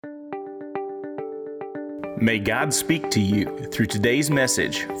May God speak to you through today's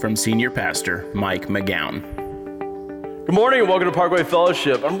message from Senior Pastor Mike McGowan. Good morning and welcome to Parkway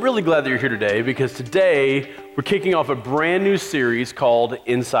Fellowship. I'm really glad that you're here today because today we're kicking off a brand new series called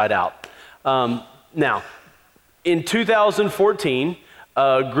Inside Out. Now, in 2014,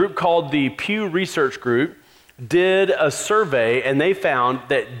 a group called the Pew Research Group did a survey and they found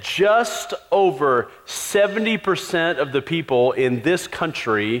that just over 70% of the people in this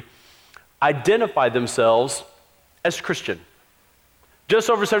country identify themselves as Christian. Just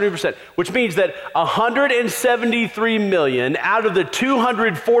over 70%, which means that 173 million out of the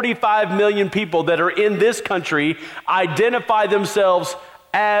 245 million people that are in this country identify themselves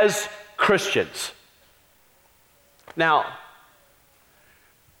as Christians. Now,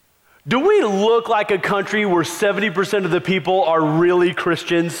 do we look like a country where 70% of the people are really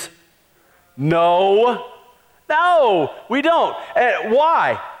Christians? No, we don't.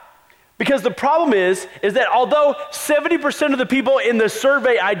 Why? Because the problem is that although 70% of the people in the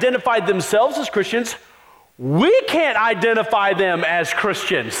survey identified themselves as Christians, we can't identify them as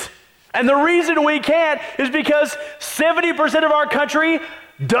Christians. And the reason we can't is because 70% of our country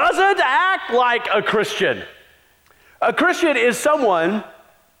doesn't act like a Christian. A Christian is someone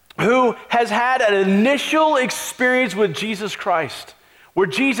who has had an initial experience with Jesus Christ, where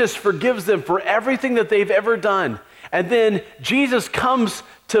Jesus forgives them for everything that they've ever done. And then Jesus comes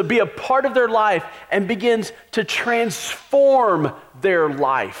to be a part of their life and begins to transform their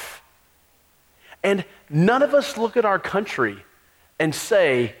life. And none of us look at our country and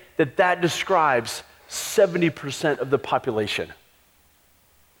say that that describes 70% of the population.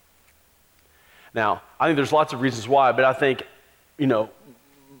 Now, I think there's lots of reasons why, but I think,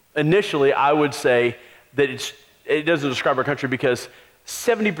 initially I would say that it doesn't describe our country because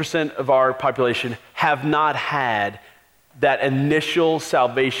 70% of our population have not had that initial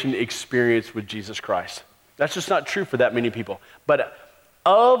salvation experience with Jesus Christ. That's just not true for that many people. But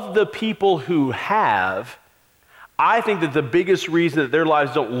of the people who have, I think that the biggest reason that their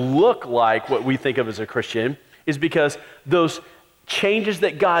lives don't look like what we think of as a Christian is because those changes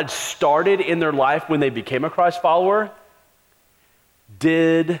that God started in their life when they became a Christ follower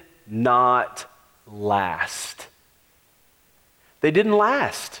did not last. They didn't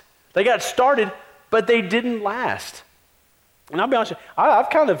last. They got started, but they didn't last. And I'll be honest with you, I've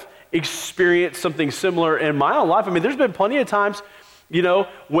kind of experienced something similar in my own life. I mean, there's been plenty of times,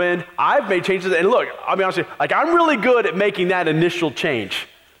 when I've made changes. And look, I'll be honest with you, I'm really good at making that initial change.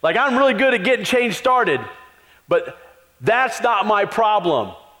 I'm really good at getting change started. But that's not my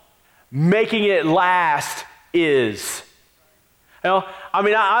problem. Making it last is.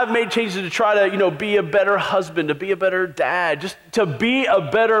 I've made changes to try to, be a better husband, to be a better dad, just to be a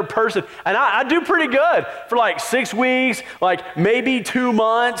better person. And I do pretty good for 6 weeks, maybe 2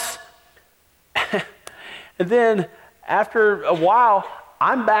 months. And then after a while,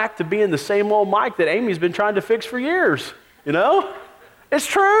 I'm back to being the same old Mike that Amy's been trying to fix for years. It's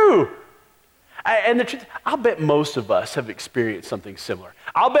true. And the truth, I'll bet most of us have experienced something similar.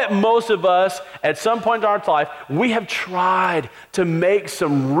 I'll bet most of us, at some point in our life, we have tried to make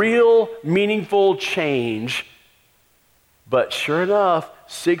some real meaningful change. But sure enough,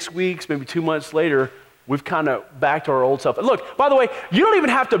 6 weeks, maybe 2 months later, we've kind of back to our old self. And look, by the way, you don't even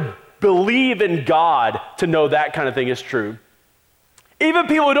have to believe in God to know that kind of thing is true. Even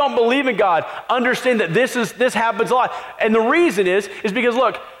people who don't believe in God understand that this happens a lot. And the reason is because,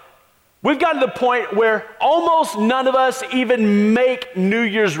 look, we've gotten to the point where almost none of us even make New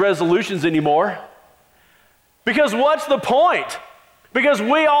Year's resolutions anymore. Because what's the point? Because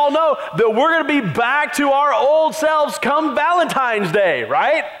we all know that we're going to be back to our old selves come Valentine's Day,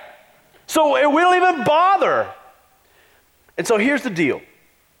 right? So we don't even bother. And so here's the deal.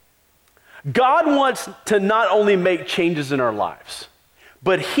 God wants to not only make changes in our lives,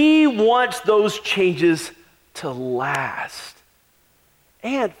 but He wants those changes to last.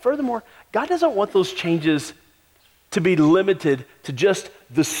 And furthermore, God doesn't want those changes to be limited to just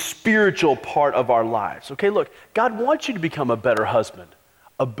the spiritual part of our lives. Okay, look, God wants you to become a better husband,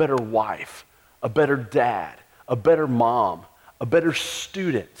 a better wife, a better dad, a better mom, a better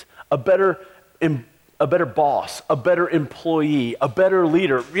student, a better boss, a better employee, a better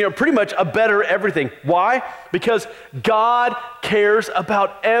leader, pretty much a better everything. Why? Because God cares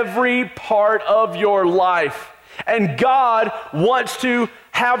about every part of your life. And God wants to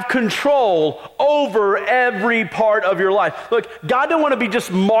have control over every part of your life. Look, God don't want to be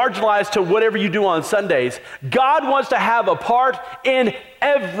just marginalized to whatever you do on Sundays. God wants to have a part in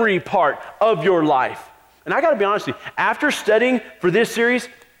every part of your life. And I got to be honest with you, after studying for this series,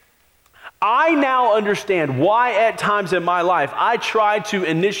 I now understand why at times in my life I tried to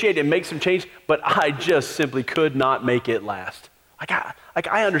initiate and make some change, but I just simply could not make it last.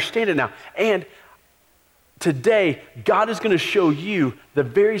 I understand it now. And today, God is going to show you the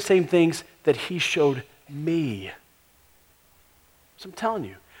very same things that he showed me. So I'm telling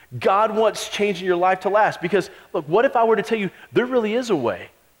you, God wants change in your life to last. Because, look, what if I were to tell you there really is a way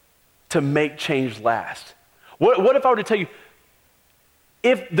to make change last? What if I were to tell you,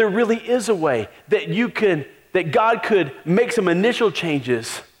 if there really is a way that God could make some initial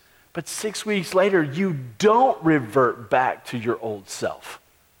changes, but 6 weeks later, you don't revert back to your old self?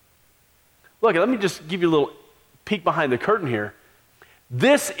 Look, let me just give you a little peek behind the curtain here.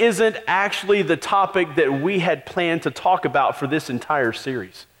 This isn't actually the topic that we had planned to talk about for this entire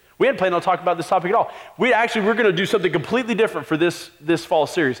series. We hadn't planned on talking about this topic at all. We're going to do something completely different for this fall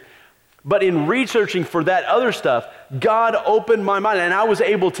series. But in researching for that other stuff, God opened my mind, and I was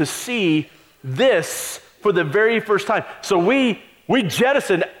able to see this for the very first time. So we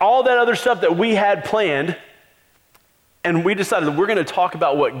jettisoned all that other stuff that we had planned, and we decided that we're going to talk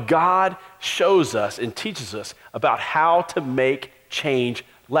about what God shows us and teaches us about how to make change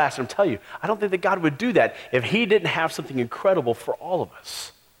last. And I'm telling you, I don't think that God would do that if he didn't have something incredible for all of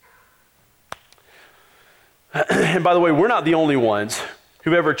us. And by the way, we're not the only ones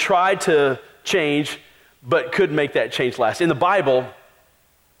who've ever tried to change but couldn't make that change last. In the Bible,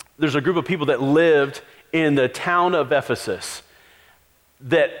 there's a group of people that lived in the town of Ephesus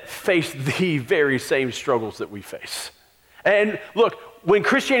that faced the very same struggles that we face. And look, when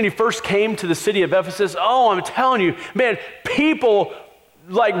Christianity first came to the city of Ephesus, I'm telling you, man, people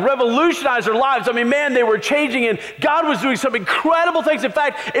revolutionized their lives. I mean, man, they were changing, and God was doing some incredible things. In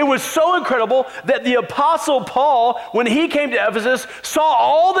fact, it was so incredible that the Apostle Paul, when he came to Ephesus, saw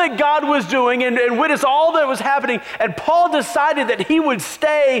all that God was doing and witnessed all that was happening, and Paul decided that he would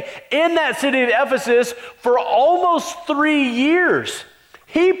stay in that city of Ephesus for almost 3 years.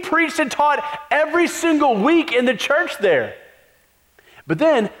 He preached and taught every single week in the church there. But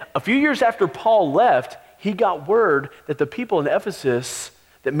then, a few years after Paul left, he got word that the people in Ephesus,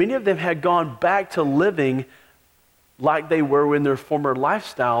 that many of them had gone back to living like they were in their former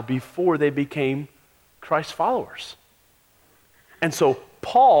lifestyle before they became Christ followers. And so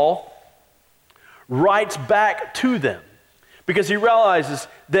Paul writes back to them because he realizes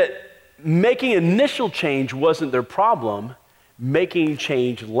that making initial change wasn't their problem, making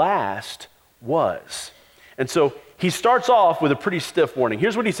change last was. And so he starts off with a pretty stiff warning.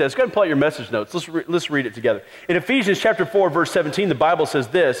 Here's what he says. Go ahead and pull out your message notes. Let's read it together. In Ephesians chapter 4, verse 17, the Bible says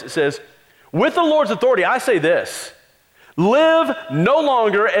this. It says, "With the Lord's authority, I say this, live no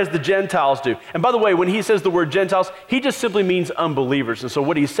longer as the Gentiles do." And by the way, when he says the word Gentiles, he just simply means unbelievers. And so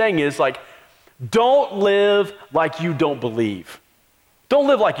what he's saying is don't live like you don't believe. Don't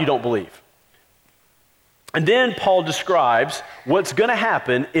live like you don't believe. And then Paul describes what's going to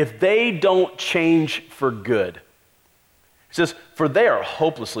happen if they don't change for good. He says, "For they are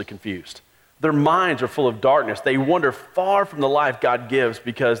hopelessly confused. Their minds are full of darkness. They wander far from the life God gives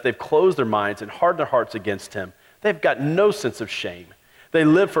because they've closed their minds and hardened their hearts against him. They've got no sense of shame. They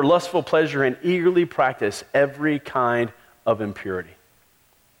live for lustful pleasure and eagerly practice every kind of impurity."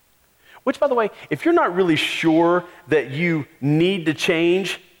 Which, by the way, if you're not really sure that you need to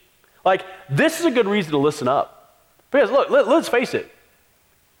change, this is a good reason to listen up. Because look, let's face it.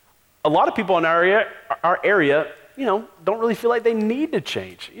 A lot of people in our area, don't really feel like they need to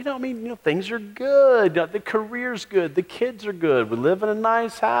change. Things are good. The career's good. The kids are good. We live in a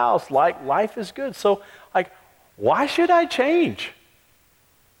nice house. Life is good. So, why should I change?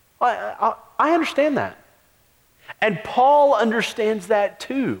 I understand that. And Paul understands that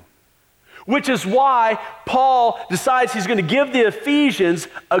too. Which is why Paul decides he's going to give the Ephesians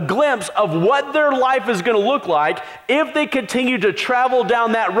a glimpse of what their life is going to look like if they continue to travel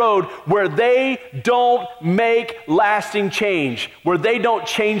down that road where they don't make lasting change, where they don't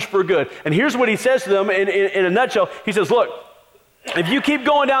change for good. And here's what he says to them in a nutshell. He says, look, if you keep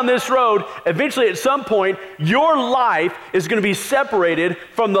going down this road, eventually at some point, your life is going to be separated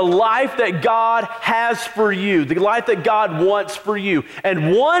from the life that God has for you, the life that God wants for you.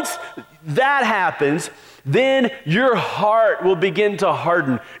 And once that happens, then your heart will begin to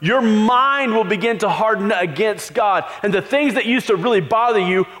harden. Your mind will begin to harden against God. And the things that used to really bother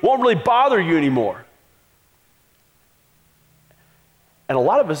you won't really bother you anymore. And a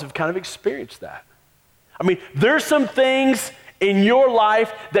lot of us have kind of experienced that. There's some things in your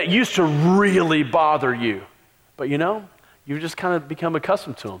life that used to really bother you. But you've just kind of become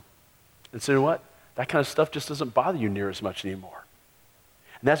accustomed to them. And so you know what? That kind of stuff just doesn't bother you near as much anymore.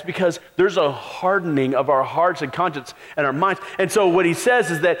 And that's because there's a hardening of our hearts and conscience and our minds. And so what he says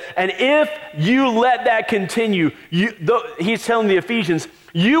is that, and if you let that continue, he's telling the Ephesians,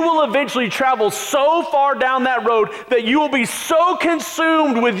 you will eventually travel so far down that road that you will be so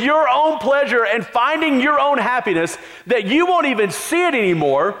consumed with your own pleasure and finding your own happiness that you won't even see it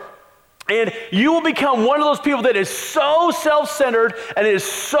anymore. And you will become one of those people that is so self-centered and is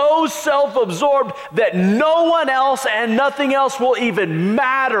so self-absorbed that no one else and nothing else will even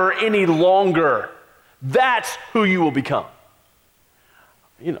matter any longer. That's who you will become.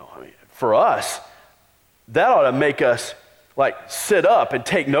 For us, that ought to make us sit up and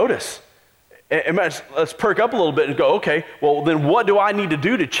take notice. And let's perk up a little bit and go, okay, well then what do I need to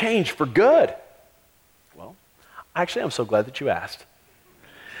do to change for good? Well, actually, I'm so glad that you asked.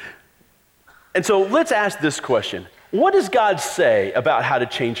 And so let's ask this question. What does God say about how to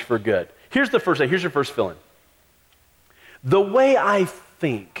change for good? Here's the first thing. Here's your first fill-in. The way I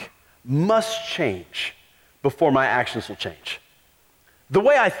think must change before my actions will change. The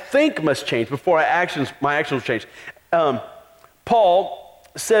way I think must change before my actions will change. Paul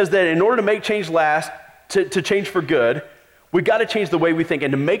says that in order to make change last, to change for good, we got to change the way we think.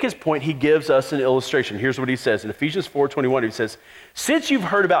 And to make his point, he gives us an illustration. Here's what he says. In Ephesians 4:21, he says, since you've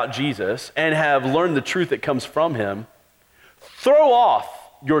heard about Jesus and have learned the truth that comes from him, throw off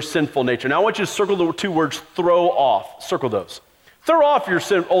your sinful nature. Now I want you to circle the two words, throw off. Circle those. Throw off your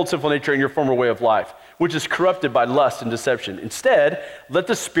old sinful nature and your former way of life, which is corrupted by lust and deception. Instead, let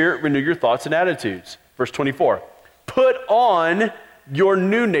the Spirit renew your thoughts and attitudes. Verse 24, put on your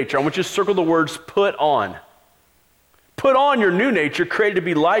new nature. I want you to circle the words, put on. Put on your new nature, created to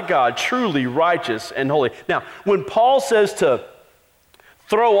be like God, truly righteous and holy. Now, when Paul says to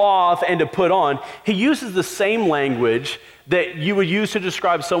throw off and to put on, he uses the same language that you would use to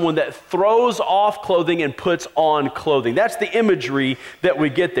describe someone that throws off clothing and puts on clothing. That's the imagery that we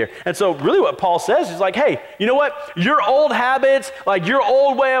get there. And so really what Paul says is like, hey, you know what? Your old habits, like your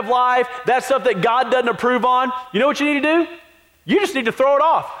old way of life, that stuff that God doesn't approve on, you know what you need to do? You just need to throw it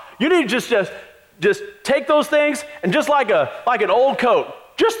off. You need to just take those things and just like an old coat,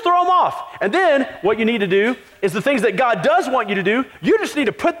 just throw them off. And then what you need to do is the things that God does want you to do, you just need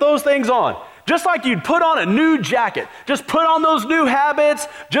to put those things on. Just like you'd put on a new jacket. Just put on those new habits.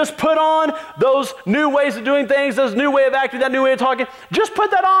 Just put on those new ways of doing things, those new way of acting, that new way of talking. Just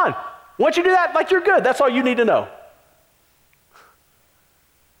put that on. Once you do that, like you're good. That's all you need to know.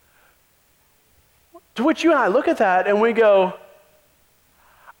 To which you and I look at that and we go,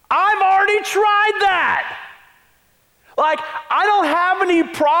 I've already tried that. Like, I don't have any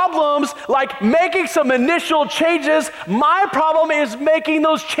problems like making some initial changes. My problem is making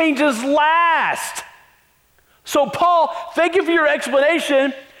those changes last. So Paul, thank you for your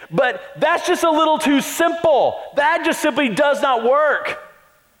explanation, but that's just a little too simple. That just simply does not work.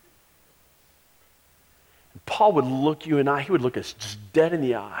 And Paul would look you and I, he would look us just dead in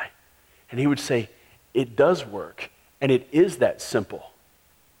the eye, and he would say, it does work, and it is that simple.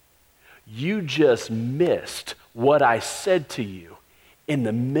 You just missed what I said to you in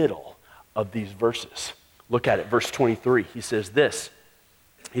the middle of these verses. Look at it, verse 23. He says this.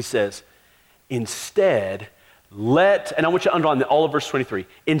 He says, instead, and I want you to underline all of verse 23.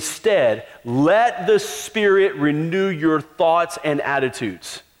 Instead, let the Spirit renew your thoughts and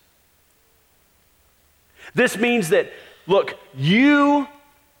attitudes. This means that, look,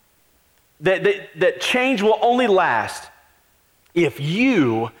 that change will only last if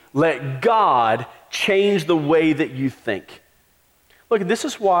you let God change the way that you think. Look, this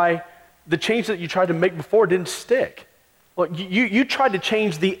is why the change that you tried to make before didn't stick. Look, you tried to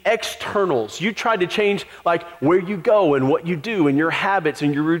change the externals. You tried to change like where you go and what you do and your habits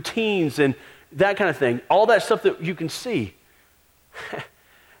and your routines and that kind of thing. All that stuff that you can see.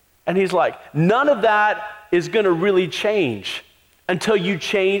 And he's like, none of that is going to really change until you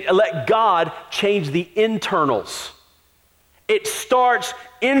let God change the internals. It starts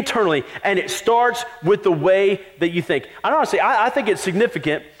internally, and it starts with the way that you think. I think it's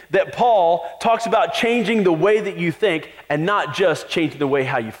significant that Paul talks about changing the way that you think and not just changing the way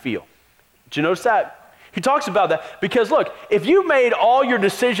how you feel. Did you notice that? He talks about that because, look, if you made all your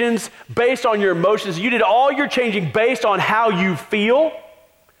decisions based on your emotions, you did all your changing based on how you feel,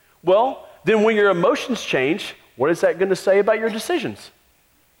 well, then when your emotions change, what is that going to say about your decisions?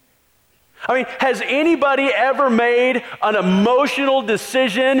 I mean, has anybody ever made an emotional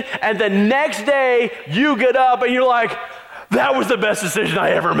decision and the next day you get up and you're like, that was the best decision I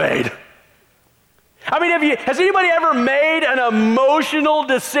ever made? I mean, has anybody ever made an emotional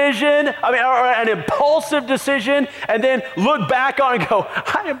decision, or an impulsive decision, and then look back on it and go,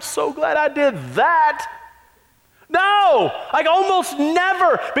 I am so glad I did that? No, like almost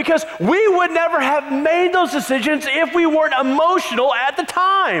never, because we would never have made those decisions if we weren't emotional at the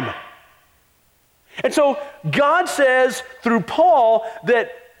time. And so God says through Paul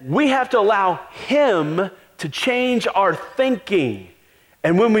that we have to allow him to change our thinking.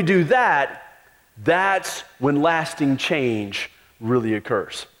 And when we do that, that's when lasting change really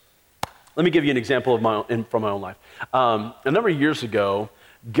occurs. Let me give you an example of from my own life. A number of years ago,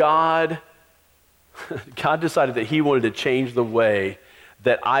 God decided that he wanted to change the way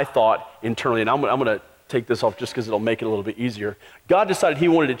that I thought internally. And I'm going to take this off just because it'll make it a little bit easier. God decided he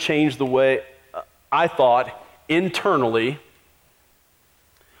wanted to change the way I thought internally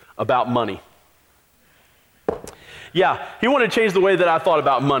about money. Yeah, he wanted to change the way that I thought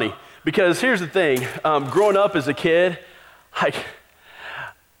about money. Because here's the thing, growing up as a kid,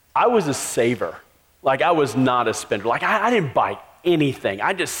 I was a saver. Like, I was not a spender. Like, I didn't buy anything.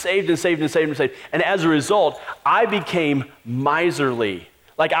 I just saved and saved and saved and saved. And as a result, I became miserly.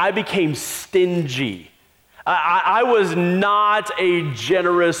 Like, I became stingy. I was not a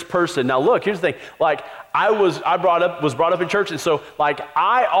generous person. Now, look, here's the thing. Like, was brought up in church, and so, like,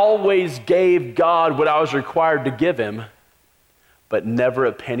 I always gave God what I was required to give him, but never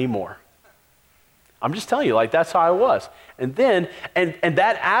a penny more. I'm just telling you, like, that's how I was. And then, and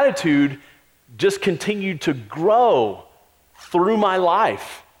that attitude just continued to grow through my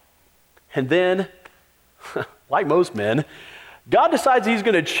life. And then, like most men, God decides he's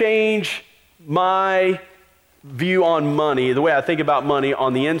going to change my view on money, the way I think about money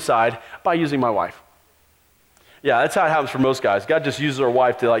on the inside, by using my wife. Yeah, that's how it happens for most guys. God just uses our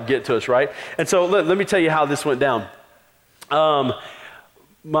wife to, like, get to us, right? And so let me tell you how this went down.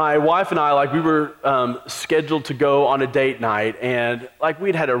 My wife and I, like, we were scheduled to go on a date night, and, like,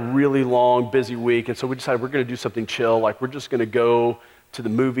 we'd had a really long, busy week, and so we decided we're going to do something chill. Like, we're just going to go to the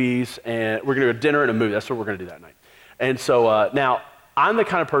movies, and we're going to go to dinner and a movie. That's what we're going to do that night. And so now, I was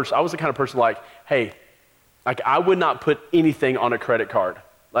the kind of person like, hey, like, I would not put anything on a credit card,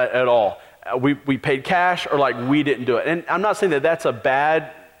 like, at all. We paid cash, or, like, we didn't do it. And I'm not saying that that's a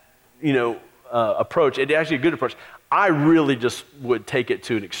bad, approach. It's actually a good approach. I really just would take it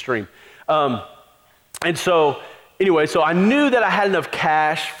to an extreme. And so, anyway, so I knew that I had enough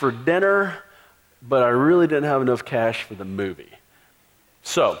cash for dinner, but I really didn't have enough cash for the movie.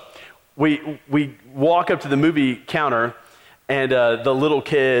 So, we walk up to the movie counter, and the little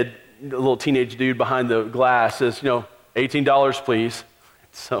kid, the little teenage dude behind the glass says, $18, please.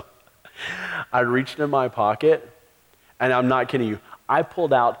 So, I reached in my pocket, and I'm not kidding you, I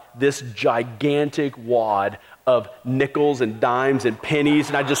pulled out this gigantic wad of nickels and dimes and pennies,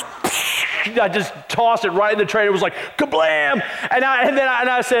 and I just tossed it right in the tray. It was like, kablam! And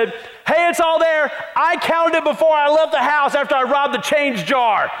I said, hey, it's all there. I counted it before I left the house after I robbed the change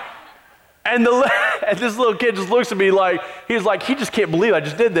jar. And this little kid just looks at me like, he just can't believe I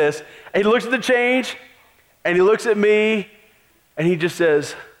just did this. And he looks at the change, and he looks at me, and he just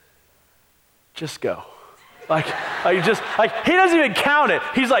says, just go. Like he doesn't even count it.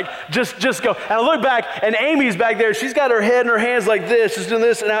 He's like, just go. And I look back, and Amy's back there. She's got her head in her hands like this, just doing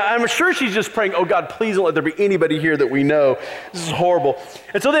this. And I'm sure she's just praying, oh God, please don't let there be anybody here that we know. This is horrible.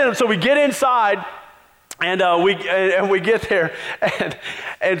 And so we get inside, and we get there,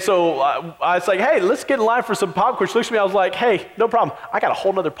 and so I was like, hey, let's get in line for some popcorn. She looks at me, I was like, hey, no problem. I got a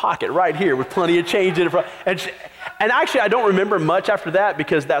whole other pocket right here with plenty of change in it. And actually, I don't remember much after that,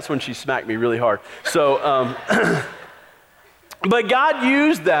 because that's when she smacked me really hard. So, but God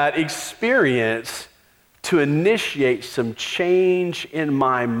used that experience to initiate some change in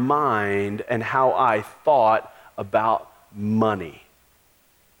my mind and how I thought about money.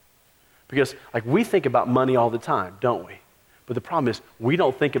 Because, like, we think about money all the time, don't we? But the problem is, we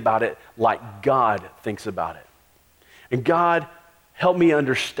don't think about it like God thinks about it. And God helped me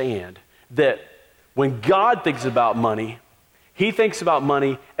understand that when God thinks about money, he thinks about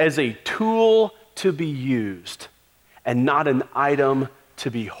money as a tool to be used and not an item to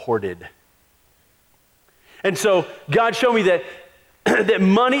be hoarded. And so God showed me that, that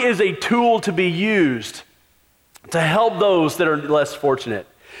money is a tool to be used to help those that are less fortunate.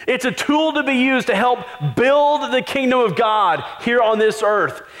 It's a tool to be used to help build the kingdom of God here on this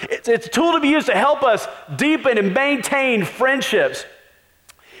earth. It's a tool to be used to help us deepen and maintain friendships.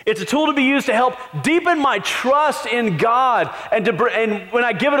 It's a tool to be used to help deepen my trust in God, and when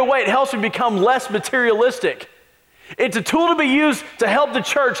I give it away, it helps me become less materialistic. It's a tool to be used to help the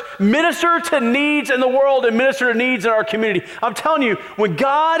church minister to needs in the world and minister to needs in our community. I'm telling you, when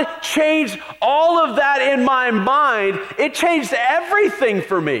God changed all of that in my mind, it changed everything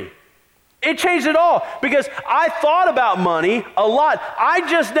for me. It changed it all because I thought about money a lot. I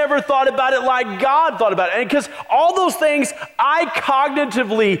just never thought about it like God thought about it. And because all those things I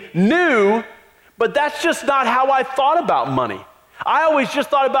cognitively knew, but that's just not how I thought about money. I always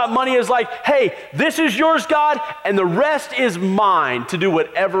just thought about money as like, hey, this is yours, God, and the rest is mine to do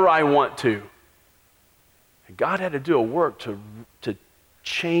whatever I want to. And God had to do a work to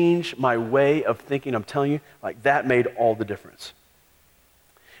change my way of thinking. I'm telling you, like that made all the difference.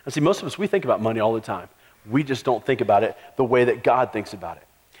 And see, most of us, we think about money all the time. We just don't think about it the way that God thinks about it.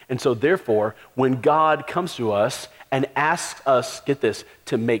 And so therefore, when God comes to us and asks us, get this,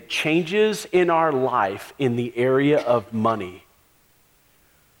 to make changes in our life in the area of money,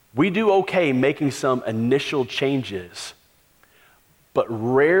 we do okay making some initial changes, but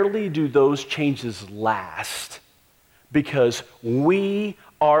rarely do those changes last because we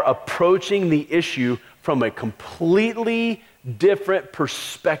are approaching the issue from a completely different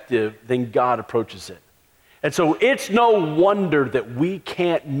perspective than God approaches it. And so it's no wonder that we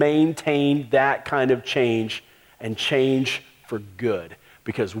can't maintain that kind of change and change for good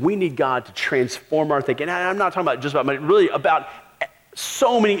because we need God to transform our thinking. And I'm not talking about just about money, really about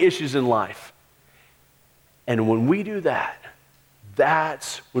so many issues in life. And when we do that,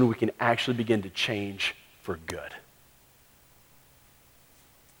 that's when we can actually begin to change for good.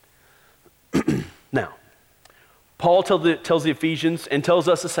 Now, Paul tells the Ephesians and tells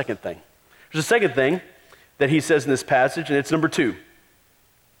us a second thing. There's a second thing that he says in this passage, and it's number 2.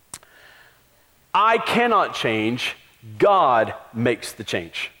 I cannot change, God makes the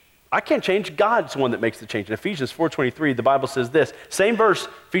change. I can't change, God's the one that makes the change. In Ephesians 4:23, the Bible says this, same verse,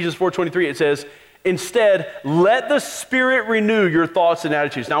 Ephesians 4:23, it says, instead, let the Spirit renew your thoughts and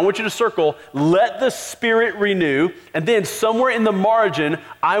attitudes. Now, I want you to circle, let the Spirit renew, and then somewhere in the margin,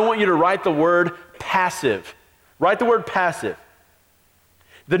 I want you to write the word passive. Write the word passive.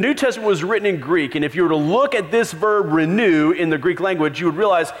 The New Testament was written in Greek, and if you were to look at this verb renew in the Greek language, you would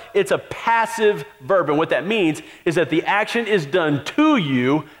realize it's a passive verb. And what that means is that the action is done to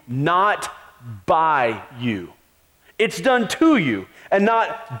you, not by you. It's done to you and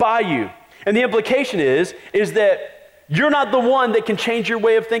not by you. And the implication is that you're not the one that can change your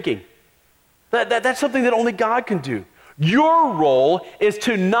way of thinking. That's something that only God can do. Your role is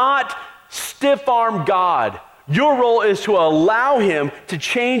to not stiff-arm God. Your role is to allow him to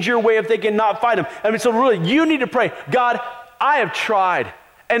change your way of thinking, not fight him. I mean, so really, you need to pray, God, I have tried,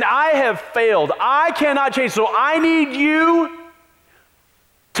 and I have failed. I cannot change, so I need you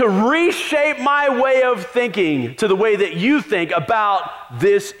to reshape my way of thinking to the way that you think about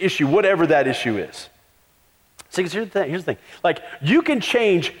this issue, whatever that issue is. See, here's the thing. Like, you can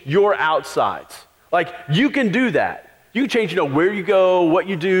change your outsides. Like, you can do that. You can change, where you go, what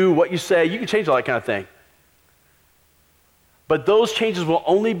you do, what you say. You can change all that kind of thing. But those changes will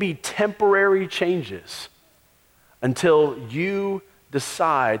only be temporary changes until you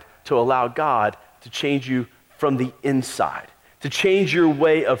decide to allow God to change you from the inside, to change your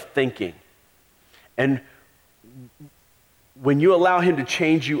way of thinking. And when you allow him to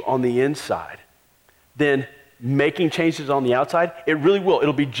change you on the inside, then making changes on the outside, it really will.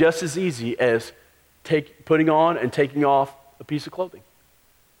 It'll be just as easy as putting on and taking off a piece of clothing.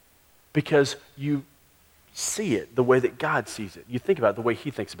 Because you see it the way that God sees it. You think about it the way he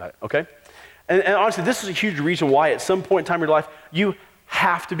thinks about it, okay? And honestly, this is a huge reason why at some point in time in your life, you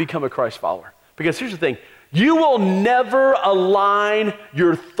have to become a Christ follower. Because here's the thing, you will never align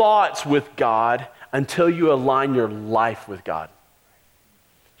your thoughts with God until you align your life with God.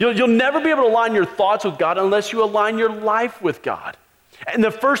 You'll never be able to align your thoughts with God unless you align your life with God. And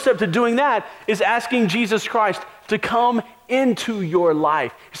the first step to doing that is asking Jesus Christ to come into your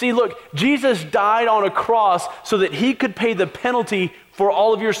life. See, look, Jesus died on a cross so that he could pay the penalty for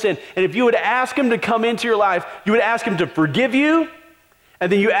all of your sin. And if you would ask him to come into your life, you would ask him to forgive you,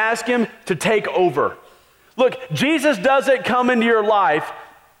 and then you ask him to take over. Look, Jesus doesn't come into your life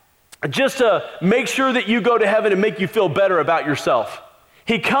just to make sure that you go to heaven and make you feel better about yourself.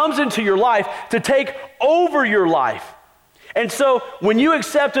 He comes into your life to take over your life. And so when you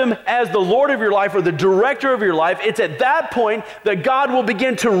accept him as the Lord of your life or the director of your life, it's at that point that God will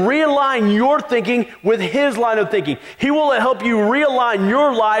begin to realign your thinking with his line of thinking. He will help you realign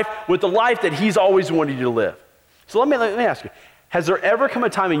your life with the life that he's always wanted you to live. So let me ask you, has there ever come a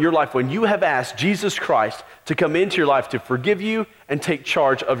time in your life when you have asked Jesus Christ to come into your life to forgive you and take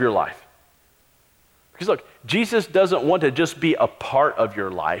charge of your life? Because look, Jesus doesn't want to just be a part of your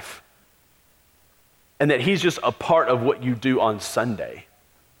life, and that he's just a part of what you do on Sunday.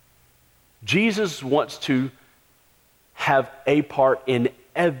 Jesus wants to have a part in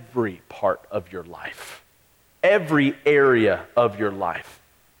every part of your life, every area of your life.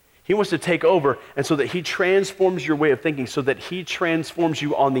 He wants to take over, and so that he transforms your way of thinking, so that he transforms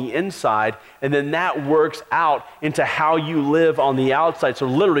you on the inside, and then that works out into how you live on the outside. So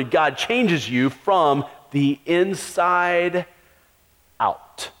literally, God changes you from the inside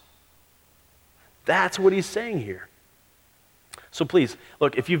out. That's what he's saying here. So please,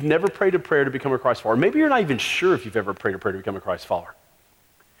 look, if you've never prayed a prayer to become a Christ follower, maybe you're not even sure if you've ever prayed a prayer to become a Christ follower.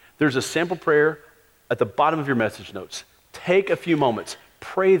 There's a sample prayer at the bottom of your message notes. Take a few moments.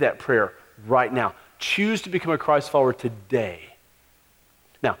 Pray that prayer right now. Choose to become a Christ follower today.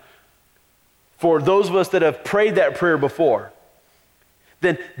 Now, for those of us that have prayed that prayer before,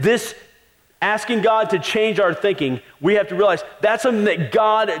 then this asking God to change our thinking, we have to realize that's something that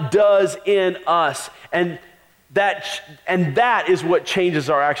God does in us. And that is what changes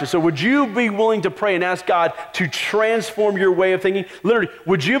our actions. So would you be willing to pray and ask God to transform your way of thinking? Literally,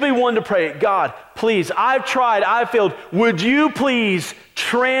 would you be willing to pray, God, please, I've tried, I've failed. Would you please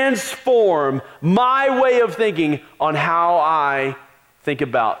transform my way of thinking on how I think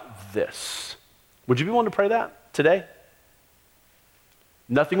about this? Would you be willing to pray that today?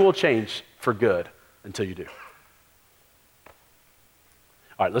 Nothing will change for good until you do.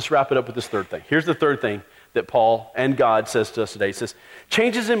 All right, let's wrap it up with this third thing. Here's the third thing that Paul and God says to us today. He says,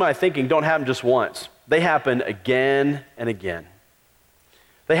 changes in my thinking don't happen just once. They happen again and again.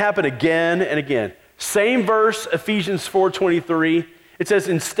 They happen again and again. Same verse, Ephesians 4:23. It says,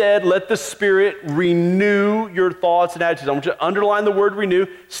 instead, let the Spirit renew your thoughts and attitudes. I want you to underline the word renew,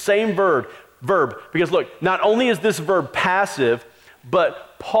 same verb. Because look, not only is this verb passive,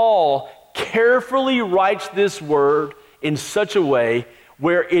 but Paul carefully writes this word in such a way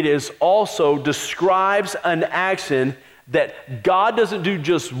where it is also describes an action that God doesn't do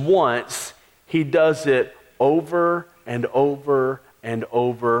just once, he does it over and over and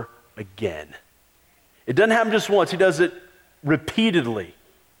over again. It doesn't happen just once, he does it repeatedly.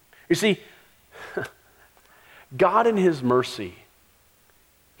 You see, God in his mercy,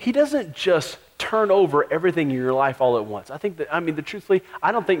 he doesn't just turn over everything in your life all at once. Truthfully,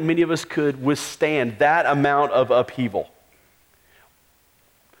 I don't think many of us could withstand that amount of upheaval.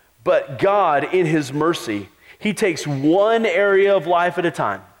 But God, in his mercy, he takes one area of life at a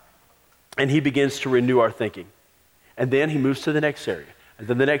time, and he begins to renew our thinking. And then he moves to the next area, and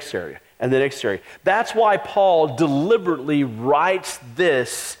then the next area, and the next area. That's why Paul deliberately writes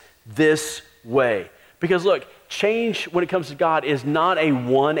this way. Because look, change when it comes to God is not a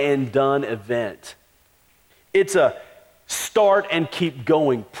one and done event. It's a start and keep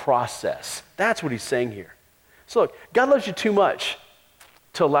going process. That's what he's saying here. So look, God loves you too much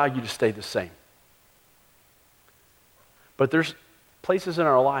to allow you to stay the same. But there's places in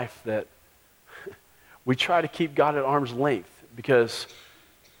our life that we try to keep God at arm's length, because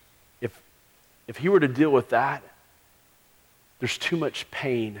if he were to deal with that, there's too much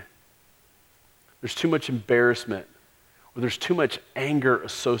pain, there's too much embarrassment, or there's too much anger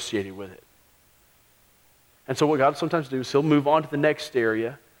associated with it. And so what God sometimes does is he'll move on to the next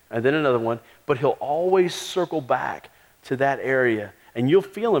area and then another one, but he'll always circle back to that area. And you'll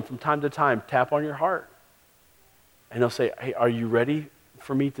feel him from time to time tap on your heart. And he'll say, hey, are you ready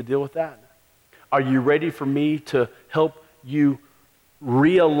for me to deal with that? Are you ready for me to help you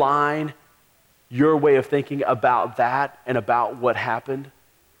realign your way of thinking about that and about what happened?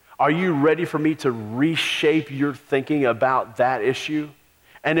 Are you ready for me to reshape your thinking about that issue?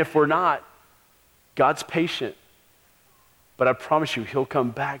 And if we're not, God's patient. But I promise you, he'll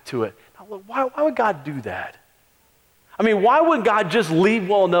come back to it. Now, look, why would God do that? Why wouldn't God just leave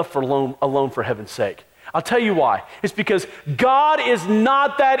well enough alone for heaven's sake? I'll tell you why. It's because God is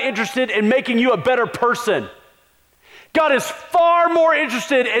not that interested in making you a better person. God is far more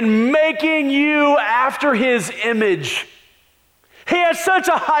interested in making you after his image. He has such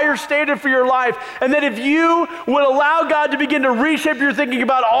a higher standard for your life, and that if you would allow God to begin to reshape your thinking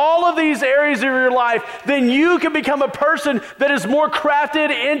about all of these areas of your life, then you can become a person that is more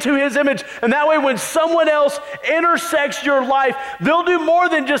crafted into his image. And that way, when someone else intersects your life, they'll do more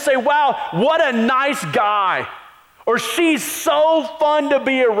than just say, wow, what a nice guy, or she's so fun to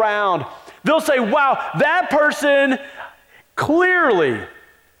be around. They'll say, wow, that person clearly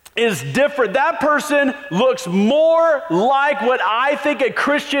is different. That person looks more like what I think a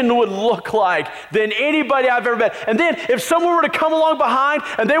Christian would look like than anybody I've ever met. And then if someone were to come along behind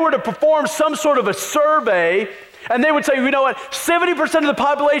and they were to perform some sort of a survey, and they would say, you know what, 70% of the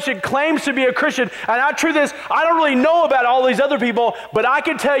population claims to be a Christian, and I truth is, I don't really know about all these other people, but I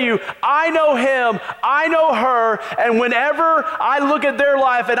can tell you, I know him, I know her, and whenever I look at their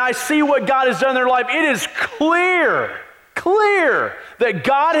life and I see what God has done in their life, it is clear clear that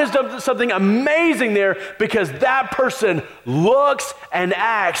God has done something amazing there because that person looks and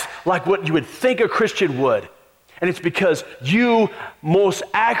acts like what you would think a Christian would. And it's because you most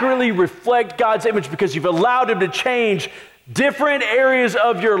accurately reflect God's image because you've allowed him to change different areas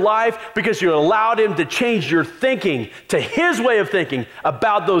of your life because you allowed him to change your thinking to his way of thinking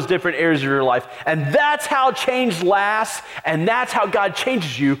about those different areas of your life. And that's how change lasts, and that's how God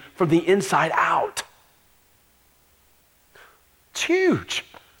changes you from the inside out. It's huge.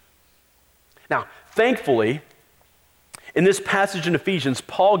 Now, thankfully, in this passage in Ephesians,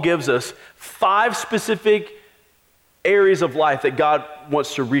 Paul gives us 5 specific areas of life that God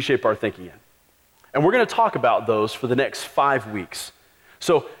wants to reshape our thinking in. And we're going to talk about those for the next 5 weeks.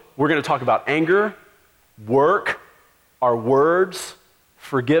 So we're going to talk about anger, work, our words,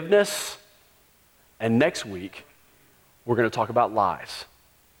 forgiveness, and next week, we're going to talk about lies.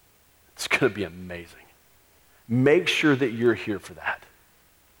 It's going to be amazing. Make sure that you're here for that.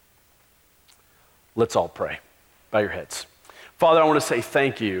 Let's all pray. Bow your heads. Father, I want to say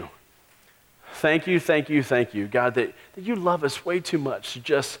thank you. Thank you, thank you, thank you, God, that you love us way too much to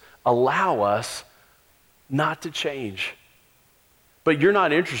just allow us not to change. But you're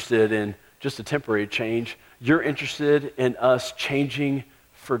not interested in just a temporary change. You're interested in us changing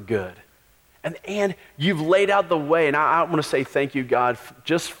for good. And you've laid out the way, and I want to say thank you, God,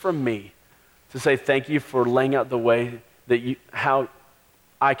 just from me, to say thank you for laying out the way that how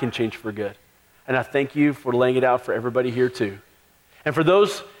I can change for good. And I thank you for laying it out for everybody here too. And for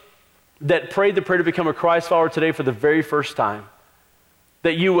those that prayed the prayer to become a Christ follower today for the very first time,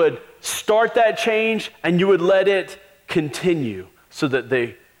 that you would start that change and you would let it continue so that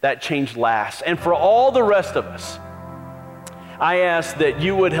that change lasts. And for all the rest of us, I ask that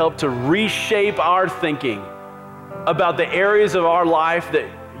you would help to reshape our thinking about the areas of our life that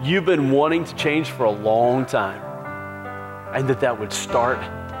you've been wanting to change for a long time, and that would start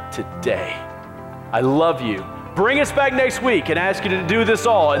today. I love you. Bring us back next week and ask you to do this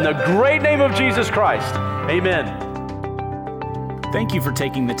all in the great name of Jesus Christ. Amen. Thank you for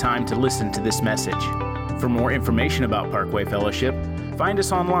taking the time to listen to this message. For more information about Parkway Fellowship, find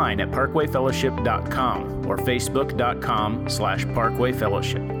us online at parkwayfellowship.com or facebook.com/Parkway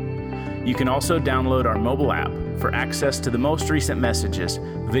Fellowship. You can also download our mobile app for access to the most recent messages,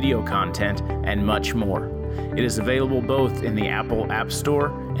 video content, and much more. It is available both in the Apple App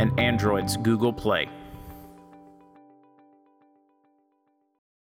Store and Android's Google Play.